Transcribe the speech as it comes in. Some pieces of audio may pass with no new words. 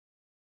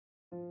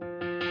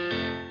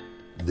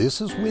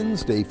This is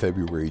Wednesday,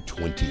 February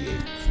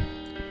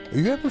 28th. Are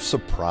you ever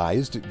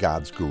surprised at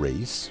God's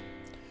grace?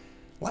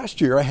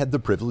 Last year, I had the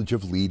privilege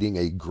of leading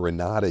a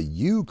Granada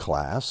U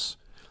class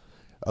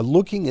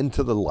looking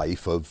into the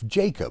life of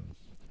Jacob.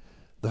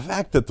 The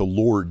fact that the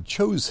Lord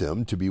chose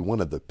him to be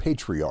one of the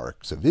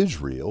patriarchs of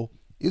Israel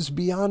is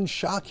beyond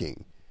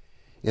shocking.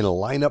 In a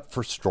lineup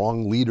for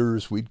strong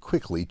leaders, we'd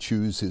quickly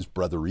choose his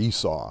brother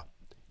Esau.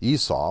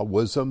 Esau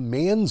was a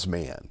man's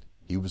man.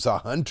 He was a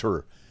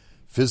hunter,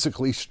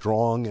 physically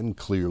strong and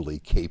clearly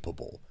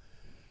capable.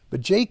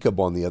 But Jacob,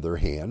 on the other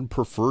hand,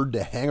 preferred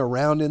to hang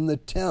around in the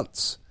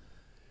tents.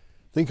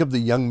 Think of the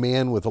young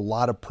man with a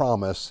lot of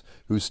promise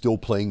who's still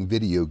playing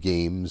video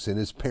games in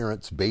his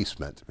parents'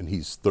 basement and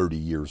he's 30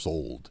 years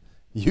old.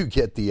 You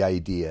get the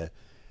idea.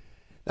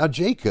 Now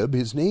Jacob,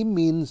 his name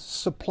means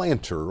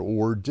supplanter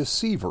or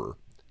deceiver.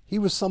 He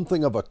was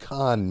something of a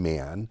con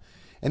man,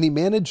 and he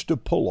managed to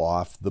pull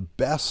off the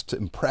best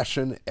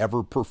impression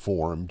ever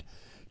performed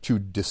to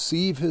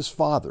deceive his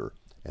father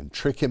and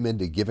trick him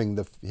into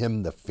giving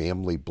him the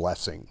family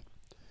blessing.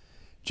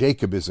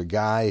 Jacob is a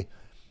guy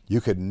you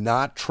could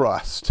not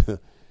trust.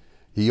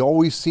 He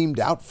always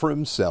seemed out for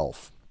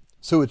himself.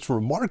 So it's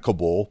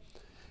remarkable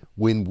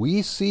when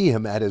we see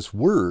him at his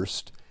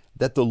worst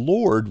that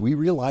we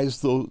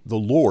realize the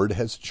Lord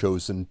has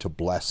chosen to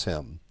bless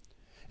him.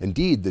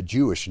 Indeed, the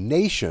Jewish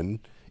nation,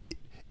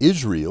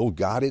 Israel,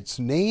 got its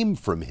name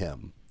from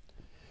him.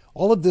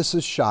 All of this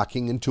is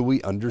shocking until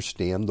we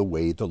understand the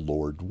way the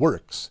Lord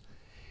works.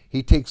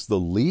 He takes the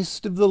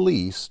least of the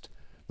least,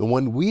 the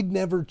one we'd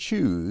never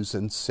choose,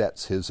 and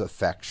sets his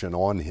affection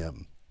on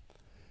him.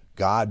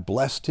 God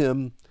blessed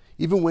him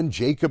even when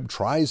Jacob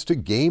tries to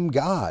game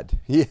God.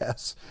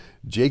 Yes,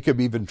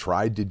 Jacob even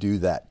tried to do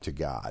that to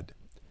God.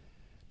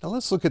 Now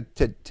let's look at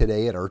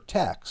today at our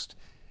text,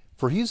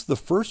 for he's the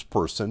first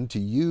person to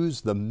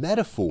use the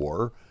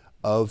metaphor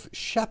of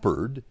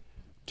shepherd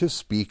to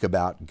speak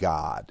about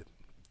God.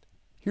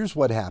 Here's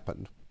what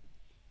happened.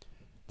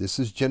 This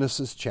is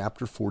Genesis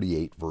chapter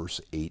 48,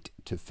 verse 8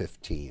 to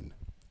 15.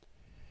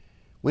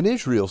 When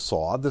Israel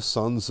saw the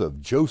sons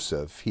of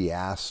Joseph, he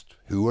asked,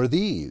 "Who are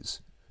these?"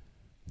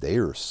 "They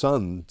are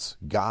sons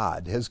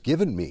God has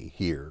given me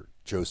here,"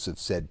 Joseph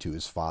said to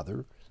his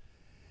father.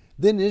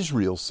 Then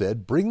Israel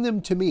said, "Bring them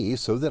to me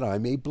so that I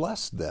may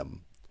bless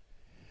them."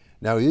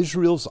 Now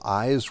Israel's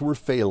eyes were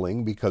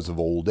failing because of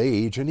old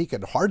age, and he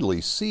could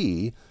hardly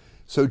see.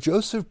 So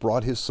Joseph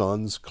brought his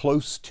sons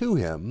close to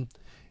him,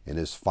 and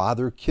his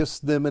father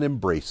kissed them and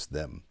embraced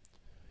them.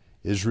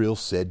 Israel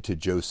said to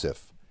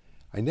Joseph,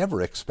 "I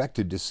never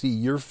expected to see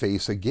your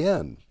face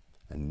again,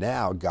 and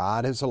now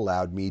God has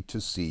allowed me to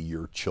see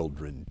your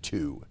children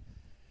too."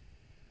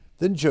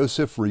 Then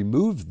Joseph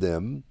removed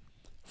them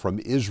from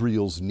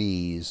Israel's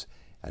knees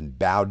and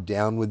bowed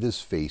down with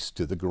his face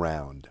to the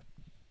ground.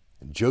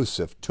 And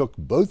Joseph took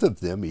both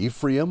of them,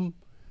 Ephraim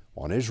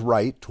on his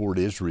right toward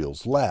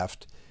Israel's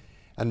left,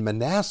 and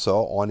Manasseh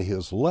on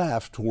his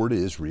left toward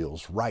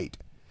Israel's right,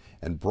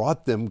 and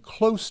brought them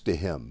close to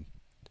him.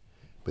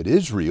 But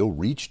Israel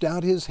reached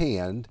out his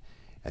hand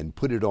and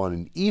put it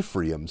on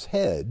Ephraim's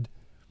head,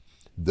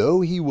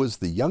 though he was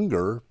the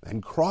younger,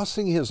 and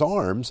crossing his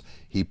arms,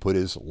 he put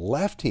his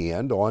left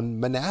hand on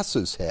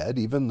Manasseh's head,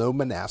 even though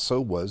Manasseh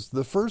was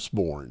the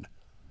firstborn.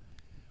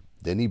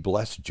 Then he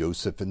blessed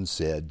Joseph and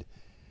said,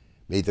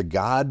 "May the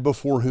God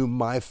before whom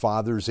my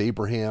fathers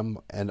Abraham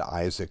and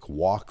Isaac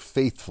walk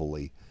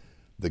faithfully,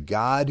 the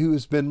God who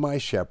has been my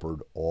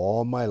shepherd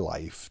all my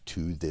life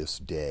to this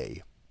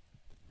day."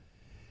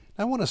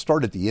 I want to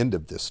start at the end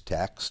of this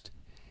text.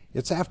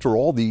 It's after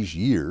all these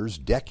years,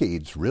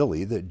 decades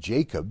really, that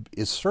Jacob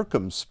is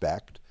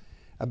circumspect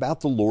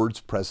about the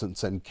Lord's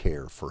presence and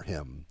care for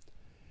him.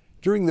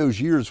 During those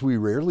years, we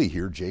rarely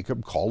hear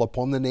Jacob call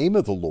upon the name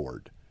of the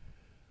Lord.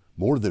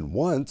 More than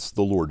once,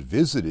 the Lord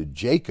visited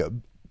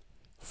Jacob.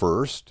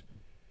 First,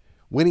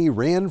 when he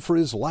ran for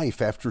his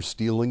life after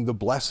stealing the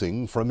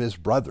blessing from his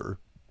brother,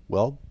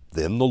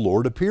 then the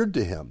Lord appeared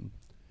to him.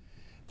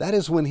 That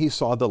is when he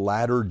saw the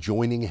ladder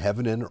joining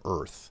heaven and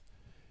earth.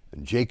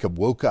 And Jacob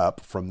woke up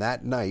from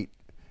that night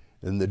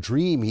in the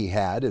dream he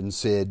had and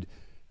said,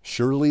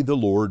 "Surely the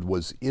Lord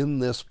was in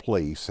this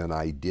place, and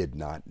I did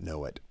not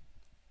know it."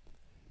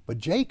 But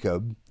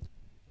Jacob,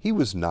 he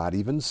was not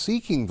even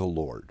seeking the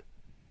Lord,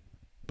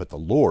 but the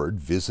Lord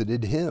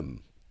visited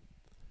him.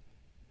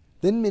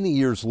 Then many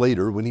years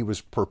later, when he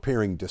was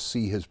preparing to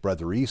see his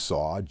brother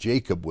Esau,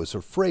 Jacob was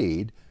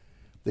afraid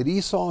that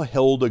Esau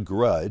held a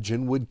grudge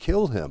and would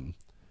kill him.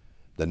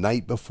 The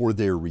night before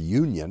their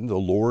reunion, the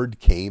Lord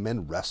came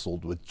and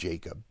wrestled with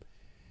Jacob.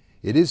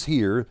 It is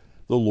here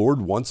the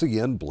Lord once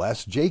again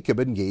blessed Jacob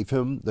and gave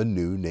him the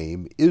new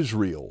name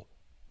Israel.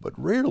 But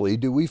rarely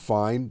do we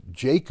find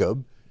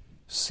Jacob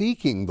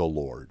seeking the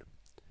Lord.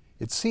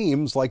 It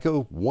seems like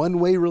a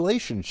one-way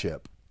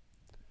relationship.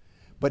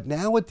 But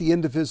now at the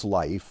end of his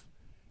life,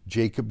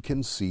 Jacob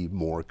can see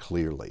more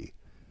clearly.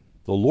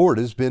 The Lord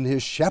has been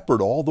his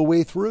shepherd all the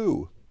way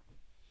through.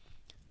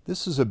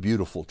 This is a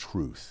beautiful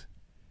truth.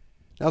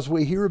 Now, as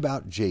we hear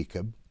about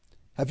Jacob,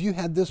 have you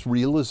had this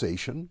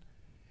realization?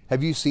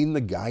 Have you seen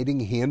the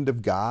guiding hand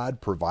of God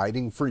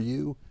providing for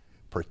you,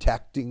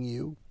 protecting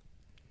you?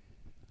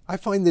 I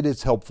find that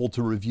it's helpful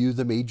to review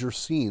the major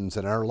scenes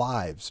in our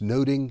lives,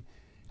 noting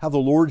how the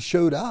Lord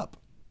showed up.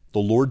 The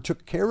Lord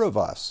took care of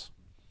us.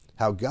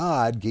 How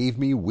God gave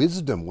me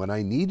wisdom when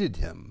I needed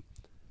Him.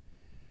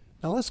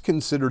 Now let's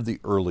consider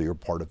the earlier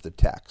part of the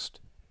text.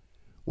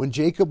 When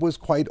Jacob was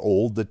quite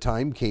old, the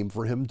time came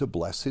for him to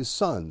bless his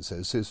sons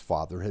as his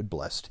father had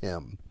blessed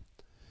him.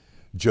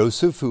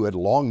 Joseph, who had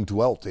long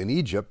dwelt in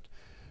Egypt,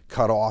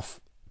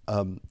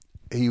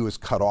 he was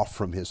cut off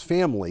from his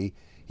family.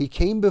 He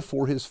came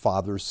before his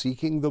father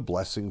seeking the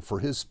blessing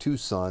for his two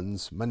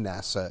sons,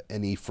 Manasseh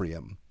and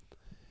Ephraim.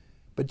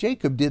 But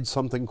Jacob did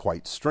something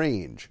quite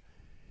strange.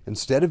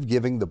 Instead of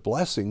giving the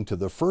blessing to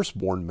the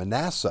firstborn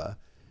Manasseh,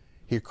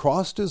 he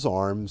crossed his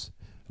arms,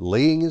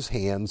 laying his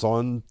hand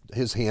on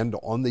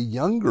the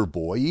younger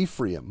boy,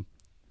 Ephraim.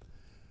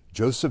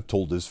 Joseph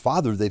told his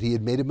father that he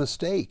had made a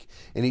mistake,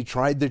 and he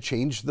tried to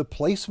change the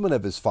placement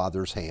of his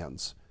father's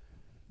hands.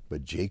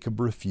 But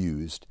Jacob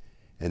refused,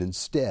 and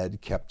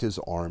instead kept his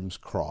arms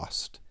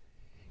crossed.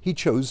 He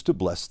chose to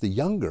bless the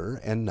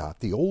younger and not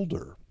the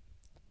older.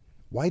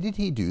 Why did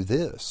he do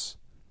this?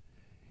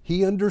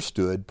 He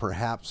understood,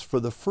 perhaps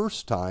for the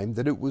first time,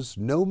 that it was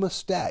no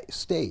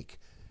mistake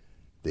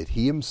that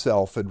he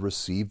himself had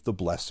received the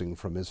blessing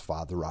from his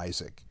father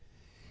Isaac.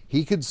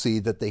 He could see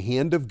that the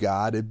hand of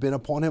God had been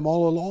upon him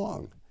all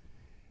along.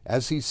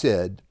 As he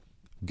said,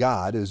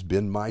 God has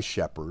been my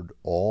shepherd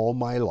all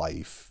my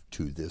life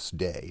to this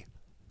day.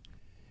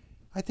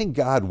 I think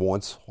God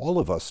wants all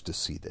of us to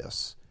see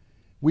this.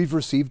 We've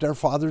received our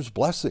Father's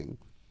blessing.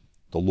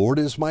 The Lord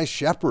is my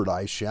shepherd,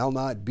 I shall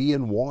not be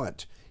in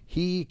want.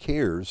 He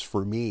cares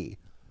for me.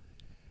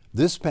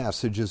 This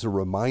passage is a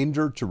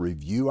reminder to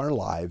review our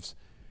lives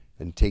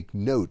and take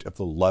note of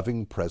the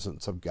loving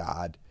presence of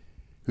God,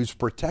 who's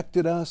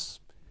protected us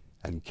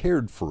and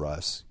cared for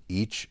us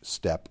each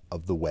step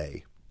of the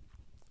way.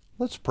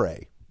 Let's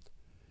pray.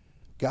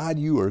 God,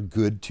 you are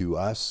good to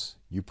us.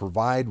 You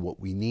provide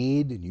what we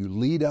need, and you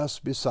lead us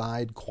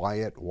beside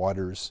quiet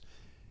waters.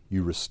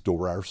 You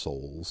restore our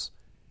souls.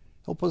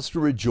 Help us to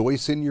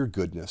rejoice in your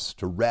goodness,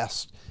 to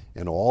rest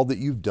in all that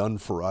you've done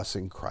for us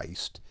in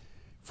Christ.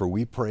 For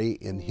we pray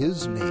in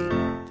his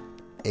name,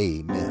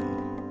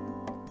 amen.